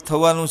એક્સપર્ટ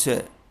થવાનું છે.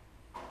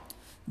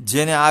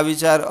 જેને આ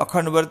વિચાર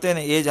અખંડ વર્તે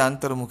ને એ જ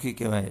આંતરમુખી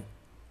કહેવાય,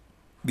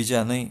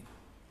 બીજા નહીં.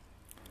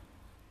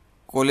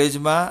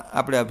 કોલેજમાં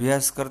આપણે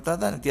અભ્યાસ કરતા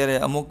હતા ને ત્યારે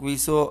અમુક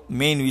વિષયો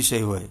મેઇન વિષય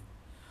હોય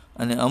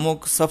અને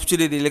અમુક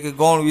સબસિડી એટલે કે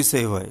ગૌણ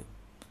વિષય હોય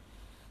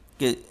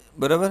કે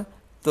બરાબર.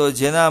 તો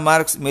જેના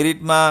માર્ક્સ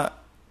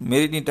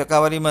મેરિટની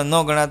ટકાવારીમાં ન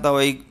ગણાતા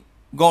હોય એ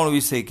ગૌણ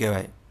વિષય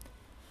કહેવાય.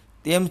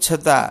 તેમ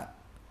છતાં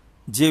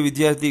જે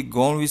વિદ્યાર્થી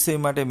ગૌણ વિષય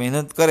માટે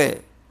મહેનત કરે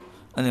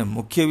અને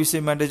મુખ્ય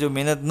વિષય માટે જો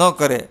મહેનત ન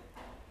કરે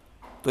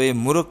તો એ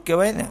મૂર્ખ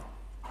કહેવાય ને.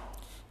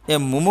 એ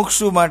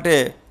મુમુક્ષુ માટે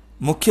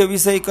મુખ્ય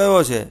વિષય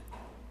કયો છે?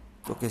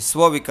 તો કે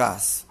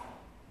સ્વવિકાસ.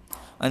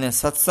 અને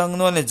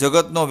સત્સંગનો અને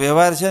જગતનો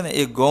વ્યવહાર છે ને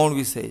એ ગૌણ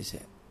વિષય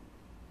છે.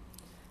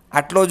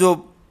 આટલો જો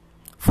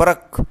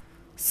ફરક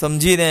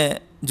સમજીને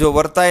જો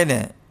વર્તાય ને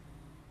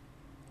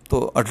તો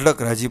અઢળક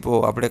રાજીપો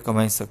આપણે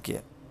કમાઈ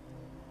શકીએ.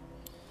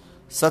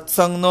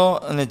 સત્સંગનો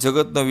અને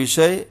જગતનો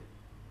વિષય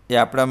એ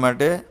આપણા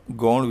માટે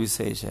ગૌણ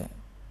વિષય છે.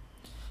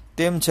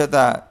 તેમ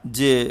છતાં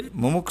જે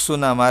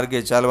મુમુક્ષુના માર્ગે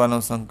ચાલવાનો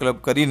સંકલ્પ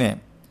કરીને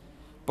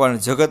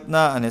પણ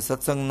જગતના અને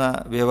સત્સંગના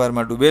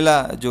વ્યવહારમાં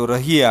ડૂબેલા જો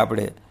રહીએ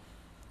આપણે,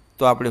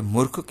 તો આપણે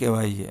મૂર્ખ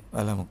કહેવાઈએ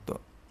વાલા મુક્તો,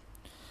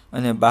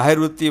 અને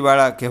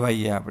બાહેરવૃત્તિવાળા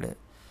કહેવાઈએ. આપણે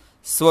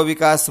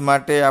સ્વવિકાસ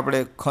માટે આપણે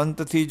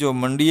ખંતથી જો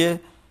મંડીએ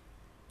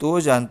તો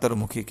જ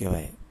આંતરમુખી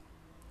કહેવાય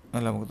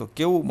વાલા મુક્તો.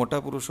 કેવું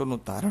મોટા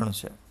પુરુષોનું તારણ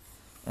છે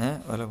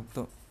વાલા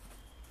મુક્તો.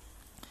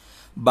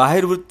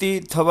 બાહેરવૃત્તિ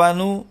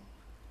થવાનું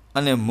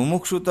અને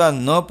મુમુક્ષુતા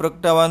ન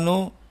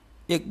પ્રગટાવવાનું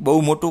એક બહુ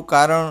મોટું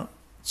કારણ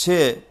છે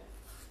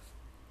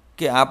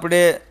કે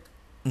આપણે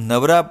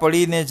નવરા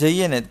પડીને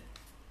જઈએ ને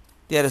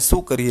ત્યારે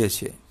શું કરીએ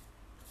છીએ.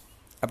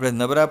 આપણે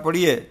નવરા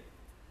પડીએ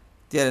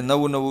ત્યારે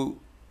નવું નવું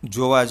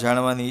જોવા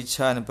જાણવાની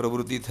ઈચ્છા અને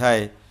પ્રવૃત્તિ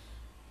થાય,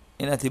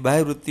 એનાથી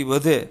બાહ્યવૃત્તિ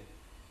વધે.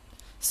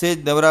 સેજ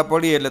નવરા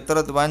પડીએ એટલે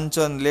તરત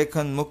વાંચન,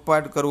 લેખન,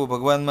 મુખપાઠ કરવું,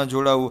 ભગવાનમાં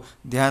જોડાવું,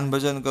 ધ્યાન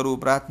ભજન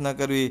કરવું, પ્રાર્થના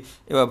કરવી,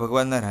 એવા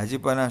ભગવાનના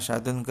રાજીપાના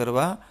સાધન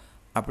કરવા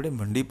આપણે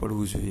મંડી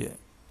પડવું જોઈએ.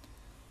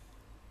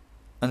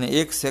 અને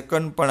એક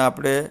સેકન્ડ પણ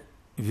આપણે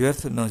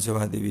વ્યર્થ ન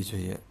જવા દેવી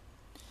જોઈએ.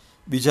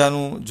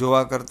 બીજાનું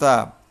જોવા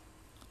કરતાં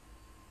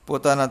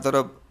પોતાના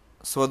તરફ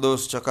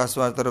સ્વદોષ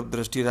ચકાસવા તરફ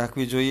દ્રષ્ટિ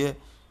રાખવી જોઈએ,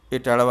 એ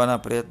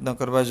ટાળવાના પ્રયત્ન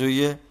કરવા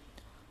જોઈએ,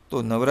 તો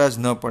નવરાજ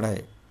ન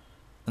પડાય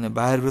અને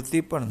બાહેરવૃત્તિ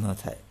પણ ન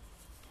થાય.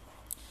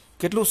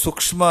 કેટલું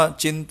સૂક્ષ્મ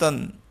ચિંતન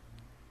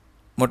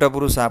મોટા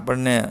પુરુષ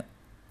આપણને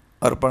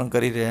અર્પણ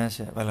કરી રહ્યા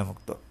છે વાલા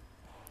મુક્તો.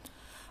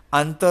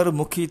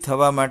 આંતરમુખી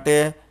થવા માટે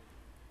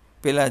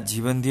પહેલાં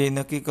જીવન ધ્યેય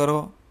નક્કી કરો,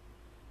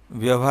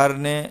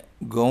 વ્યવહારને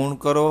ગૌણ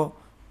કરો,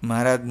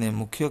 મહારાજને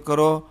મુખ્ય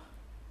કરો,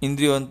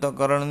 ઇન્દ્રિયો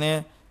અંતઃકરણને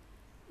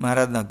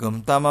મહારાજના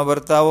ગમતામાં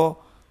વર્તાવો,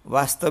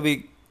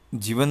 વાસ્તવિક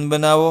જીવન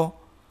બનાવો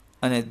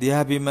અને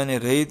દેહાભિમાને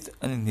રહિત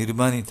અને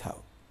નિર્માની થાવ.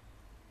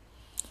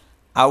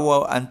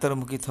 આવું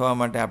આંતરમુખી થવા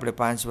માટે આપણે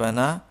 5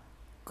 વાના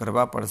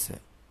કરવા પડશે,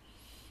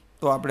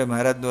 તો આપણે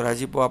મહારાજનો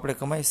રાજીપો આપણે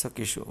કમાઈ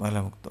શકીશું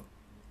વાલા મુક્તો.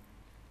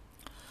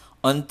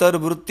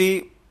 અંતર્વૃત્તિ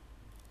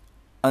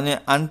અને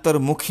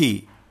આંતરમુખી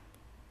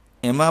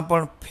એમાં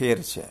પણ ફેર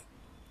છે,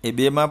 એ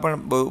બેમાં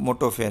પણ બહુ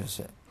મોટો ફેર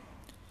છે.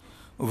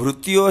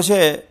 વૃત્તિઓ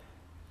છે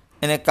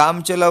એને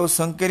કામચલાઉ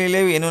સંકેલી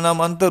લેવી, એનું નામ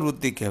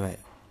અંતર્વૃત્તિ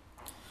કહેવાય.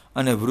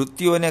 અને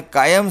વૃત્તિઓને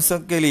કાયમ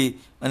સંકેલી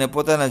અને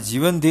પોતાના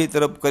જીવન ધ્યેય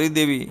તરફ કરી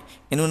દેવી,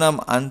 એનું નામ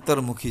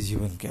આંતરમુખી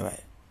જીવન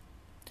કહેવાય.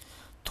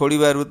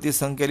 થોડી વાર વૃત્તિ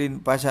સંકેલી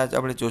પાછા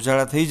આપણે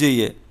ચોજાળા થઈ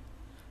જઈએ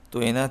તો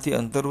એનાથી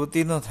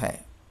અંતર્વૃત્તિ ન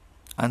થાય,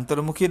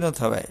 આંતરમુખી ન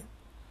થવાય.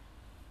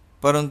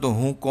 પરંતુ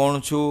હું કોણ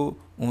છું,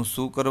 હું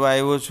શું કરવા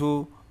આવ્યો છું,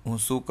 હું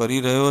શું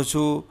કરી રહ્યો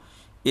છું,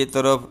 એ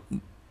તરફ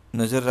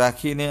નજર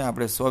રાખીને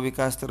આપણે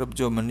સ્વવિકાસ તરફ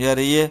જો મંડ્યા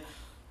રહીએ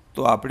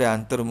તો આપણે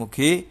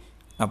આંતરમુખી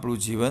આપણું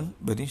જીવન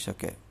બની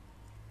શકે.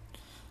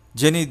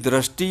 જેની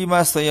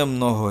દ્રષ્ટિમાં સંયમ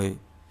ન હોય,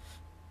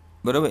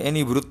 બરાબર,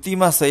 એની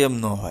વૃત્તિમાં સંયમ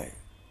ન હોય.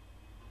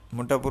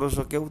 મોટા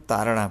પુરુષો કેવું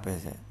તારણ આપે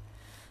છે,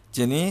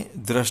 જેની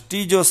દ્રષ્ટિ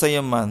જો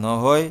સંયમમાં ન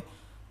હોય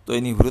તો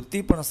એની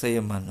વૃત્તિ પણ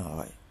સંયમમાં ન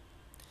હોય.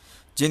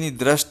 જેની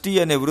દ્રષ્ટિ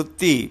અને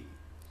વૃત્તિ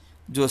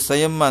જો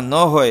સંયમમાં ન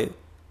હોય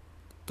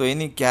તો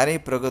એની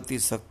ક્યારેય પ્રગતિ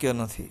શક્ય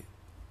નથી.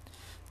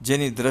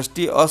 જેની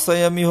દ્રષ્ટિ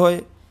અસંયમી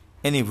હોય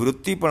એની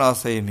વૃત્તિ પણ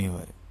અસંયમી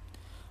હોય,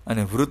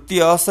 અને વૃત્તિ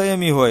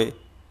અસંયમી હોય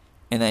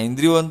એના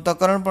ઇન્દ્રિયો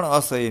અંતઃકરણ પણ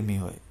અસંયમી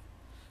હોય,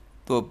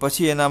 તો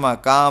પછી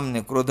એનામાં કામ ને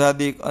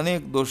ક્રોધાદિક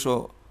અનેક દોષો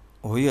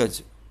હોય જ.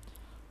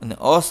 અને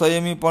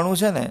અસંયમીપણું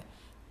છે ને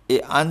એ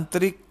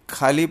આંતરિક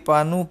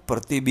ખાલીપાનું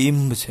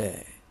પ્રતિબિંબ છે.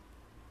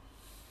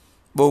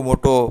 બહુ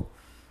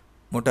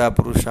મોટા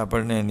પુરુષ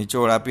આપણને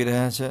નિચોડ આપી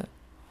રહ્યા છે.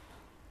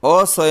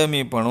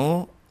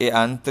 અસંયમીપણું એ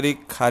આંતરિક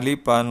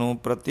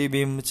ખાલીપાનું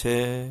પ્રતિબિંબ છે.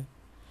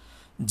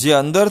 જે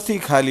અંદરથી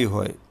ખાલી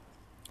હોય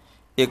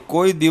એ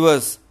કોઈ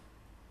દિવસ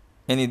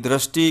એની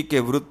દ્રષ્ટિ કે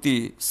વૃત્તિ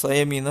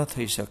સંયમી ન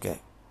થઈ શકે,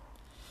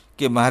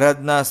 કે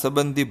મહારાજના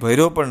સંબંધી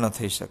ભૈરો પણ ન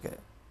થઈ શકે.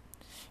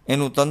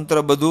 એનું તંત્ર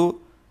બધું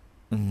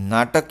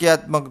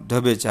નાટક્યાત્મક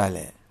ઢબે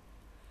ચાલે.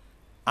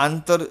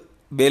 આંતર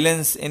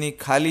બેલેન્સ એની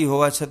ખાલી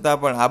હોવા છતાં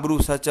પણ આબરૂ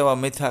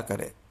સાચવવા મેથા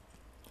કરે.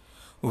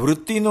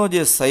 વૃત્તિનો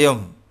જે સંયમ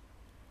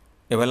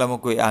એ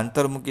પહેલાંમાં કોઈ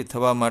આંતરમુખી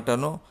થવા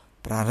માટેનો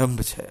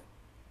પ્રારંભ છે.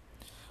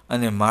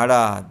 અને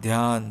માળા,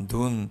 ધ્યાન,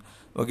 ધૂન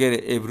વગેરે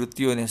એ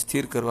વૃત્તિઓને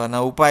સ્થિર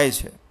કરવાના ઉપાય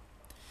છે.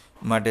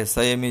 માટે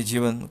સંયમી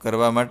જીવન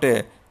કરવા માટે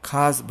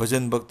ખાસ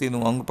ભજન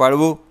ભક્તિનું અંગ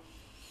પાળવું,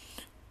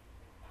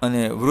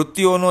 અને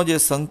વૃત્તિઓનો જે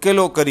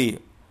સંકેલો કરી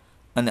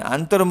અને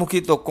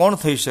આંતરમુખી તો કોણ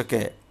થઈ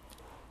શકે,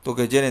 તો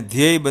કે જેને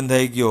ધ્યેય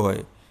બંધાઈ ગયો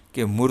હોય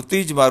કે મૂર્તિ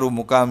જ મારું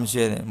મુકામ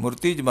છે, ને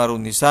મૂર્તિ જ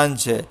મારું નિશાન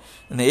છે,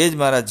 અને એ જ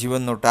મારા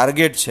જીવનનો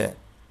ટાર્ગેટ છે,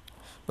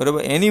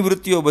 બરાબર. એની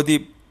વૃત્તિઓ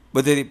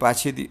બધેથી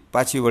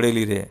પાછી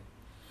વળેલી રહે.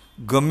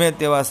 ગમે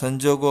તેવા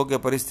સંજોગો કે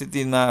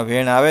પરિસ્થિતિના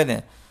વેણ આવે ને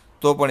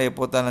તો પણ એ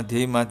પોતાના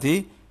ધ્યેયમાંથી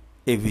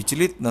એ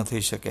વિચલિત ન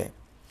થઈ શકે,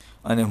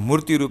 અને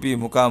મૂર્તિરૂપી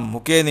મુકામ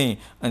મૂકે નહીં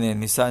અને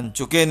નિશાન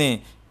ચૂકે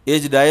નહીં. એ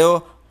જ ડાયો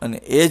અને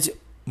એ જ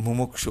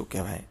મુમુક્ષુ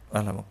કહેવાય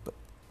વાલા મુક્તો.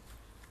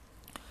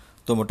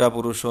 તો મોટા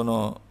પુરુષોનો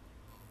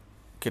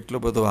કેટલો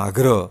બધો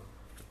આગ્રહ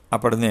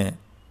આપણને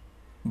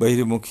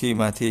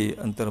બહિર્મુખીમાંથી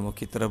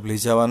અંતર્મુખી તરફ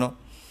લઈ જવાનો.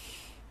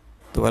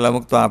 તો વાલા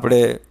મુક્તો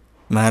આપણે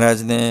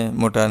મહારાજને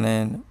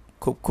મોટાને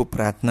ખૂબ ખૂબ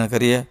પ્રાર્થના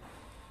કરીએ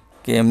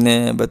કે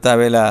એમને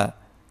બતાવેલા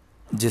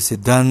જે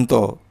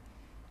સિદ્ધાંતો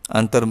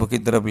અંતર્મુખી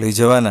તરફ લઈ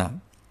જવાના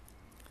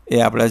એ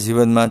આપણા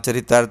જીવનમાં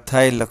ચરિતાર્થ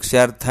થાય,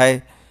 લક્ષ્યાર્થ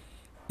થાય,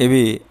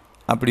 એવી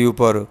આપણી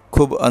ઉપર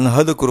ખૂબ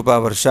અનહદ કૃપા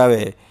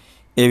વર્ષાવે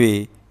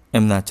એવી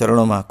એમના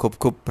ચરણોમાં ખૂબ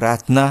ખૂબ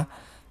પ્રાર્થના.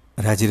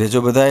 રાજી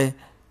રહેજો બધાએ,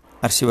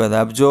 આશીર્વાદ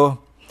આપજો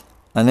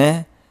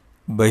અને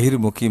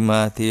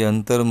બહિર્મુખીમાંથી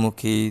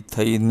અંતર્મુખી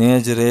થઈને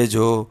જ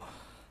રહેજો.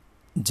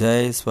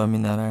 જય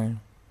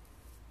સ્વામિનારાયણ.